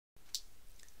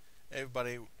Hey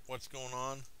everybody, what's going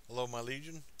on? Hello, my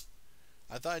legion.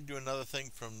 I thought I'd do another thing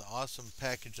from the awesome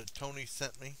package that Tony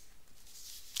sent me.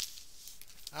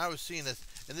 I was seeing this,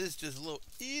 and this is just a little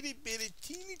itty bitty,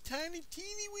 teeny tiny,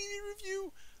 teeny weeny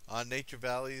review on Nature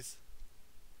Valley's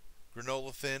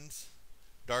granola thins,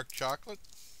 dark chocolate,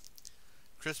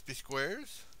 crispy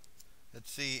squares.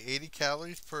 Let's see, 80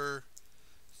 calories per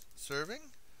serving.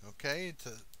 Okay, it's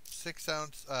a 6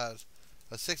 ounce, a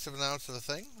sixth of an ounce of the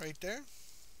thing right there.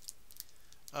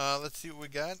 Let's see what we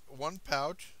got. One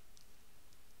pouch.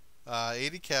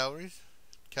 80 calories.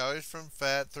 Calories from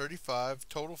fat 35.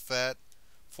 Total fat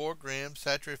 4 grams.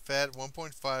 Saturated fat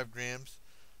 1.5 grams.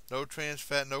 No trans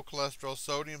fat, no cholesterol.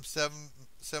 Sodium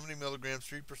 70 milligrams,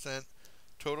 3%.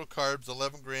 Total carbs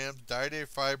 11 grams. Dietary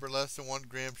fiber less than 1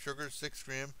 gram. Sugar 6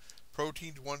 grams.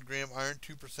 Protein 1 gram. Iron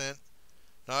 2%.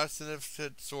 Not a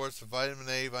significant source of vitamin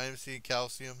A, vitamin C, and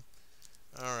calcium.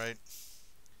 Alright.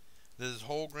 This is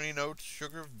whole grain oats,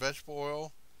 sugar, vegetable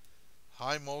oil,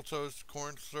 high maltose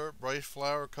corn syrup, rice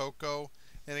flour, cocoa,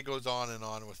 and it goes on and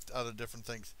on with other different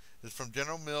things. It's from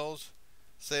General Mills,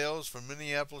 sales from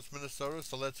Minneapolis, Minnesota.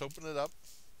 So let's open it up.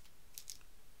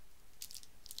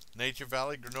 Nature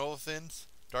Valley granola thins,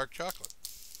 dark chocolate.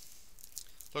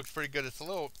 Looks pretty good. It's a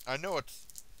little, I know it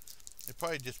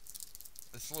probably just,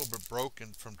 it's a little bit broken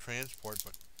from transport,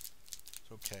 but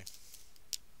it's okay.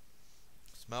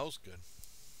 Smells good.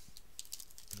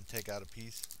 I'm going to take out a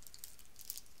piece.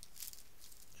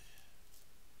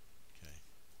 Okay.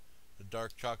 The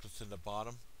dark chocolate's in the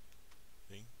bottom.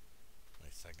 See?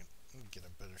 Wait a second. Let me get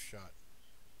a better shot.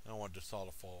 I don't want this all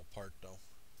to fall apart though.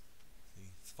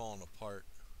 See? It's falling apart.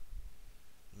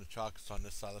 And the chocolate's on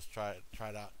this side. Let's try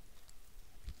it out.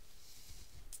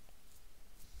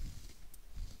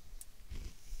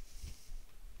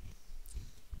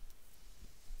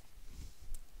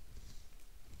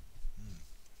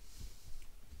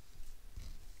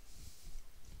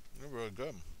 They're really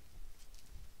good.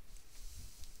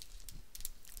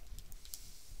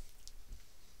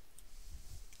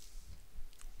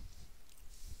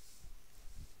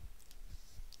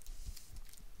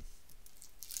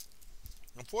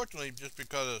 Unfortunately, just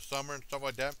because of summer and stuff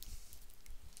like that,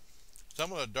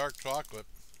 some of the dark chocolate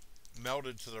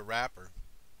melted to the wrapper.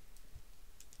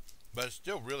 But it's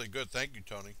still really good. Thank you,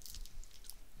 Tony.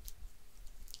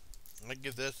 I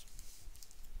give this,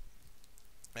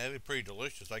 it's pretty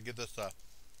delicious. I give this a,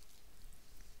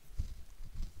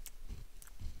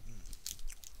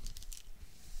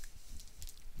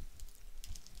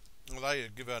 well, I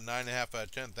give it a 9.5 out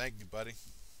of 10. Thank you, buddy.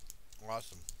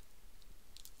 Awesome.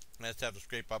 Let's have to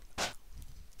scrape up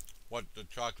what the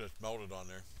chocolate's melted on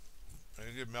there.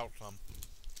 I did melt some.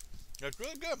 It's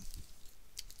really good.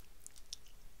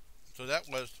 So that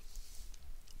was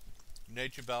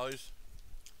Nature Valley's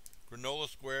granola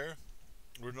square,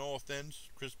 granola thins,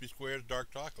 crispy squares,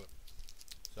 dark chocolate.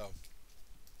 So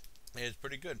it's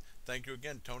pretty good. Thank you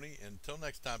again, Tony. Until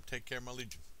next time, take care, my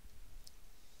legion.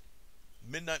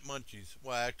 Midnight Munchies.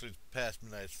 Well, actually, it's past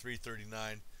midnight. It's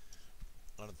 3:39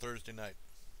 on a Thursday night.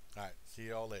 All right. See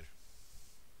y'all later.